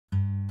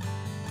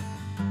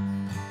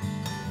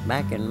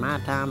Back in my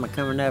time of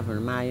coming up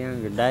in my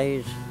younger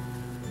days,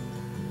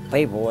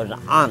 people was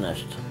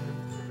honest.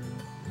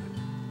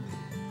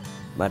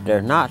 But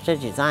there's not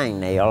such a thing,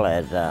 Neal,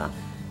 as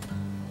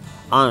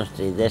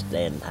honesty this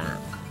day and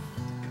time.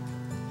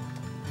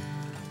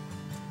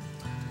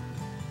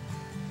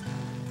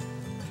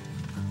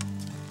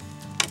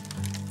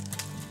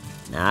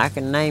 Now, I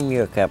can name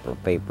you a couple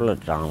of people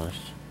that's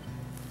honest.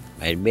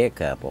 Maybe a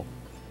couple.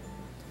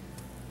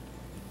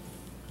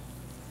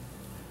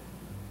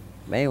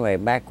 But anyway,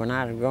 back when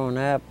I was growing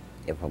up,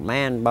 if a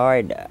man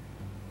borrowed,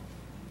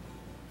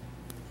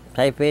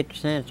 say 50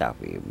 cents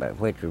off of you, but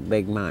which was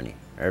big money,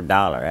 or a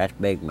dollar, that's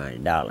big money,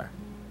 dollar.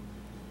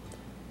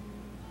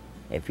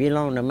 If you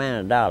loaned a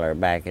man $1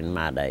 back in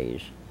my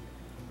days,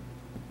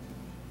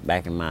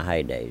 back in my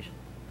heydays,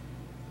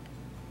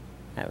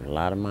 that was a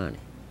lot of money.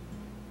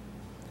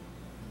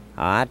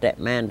 All right, that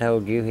man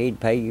told you he'd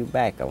pay you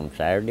back on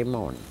Saturday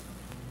morning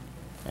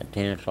at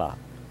 10 o'clock.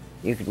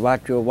 You could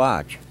watch your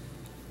watch.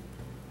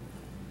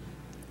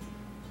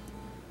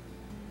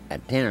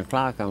 At 10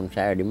 o'clock on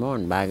Saturday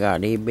morning, by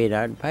God, he'd be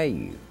there to pay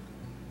you.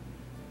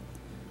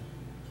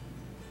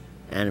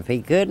 And if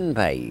he couldn't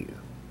pay you,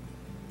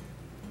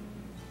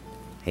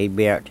 he'd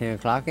be there at 10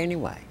 o'clock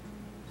anyway.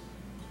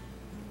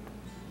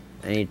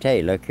 And he'd tell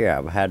you, look here,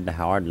 I've had the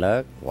hard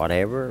luck,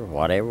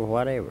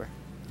 whatever.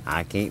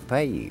 I can't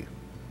pay you.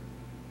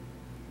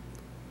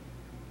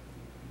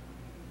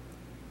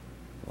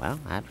 Well,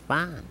 that's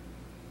fine.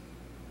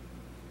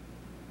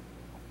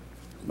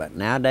 But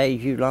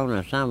nowadays, you loan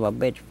a son of a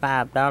bitch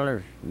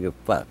 $5, you're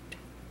fucked.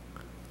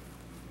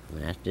 I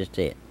mean, that's just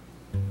it.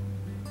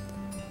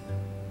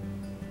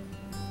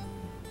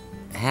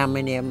 How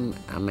many of them,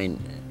 I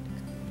mean,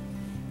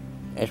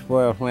 this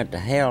world went to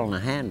hell in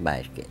a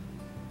handbasket.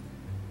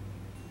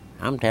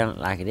 I'm telling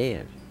it like it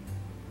is.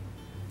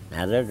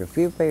 Now, there's a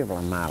few people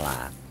in my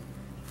life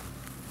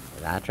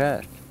that I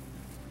trust.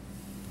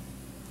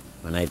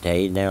 When they tell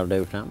you they'll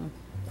do something,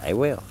 they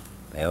will.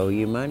 They owe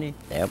you money,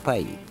 they'll pay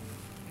you.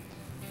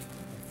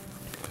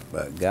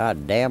 But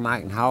goddamn,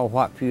 I can haul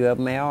what few of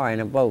them there are in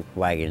a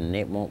Volkswagen and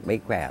it won't be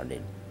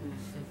crowded.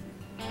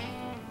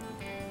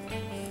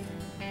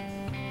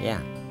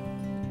 Yeah.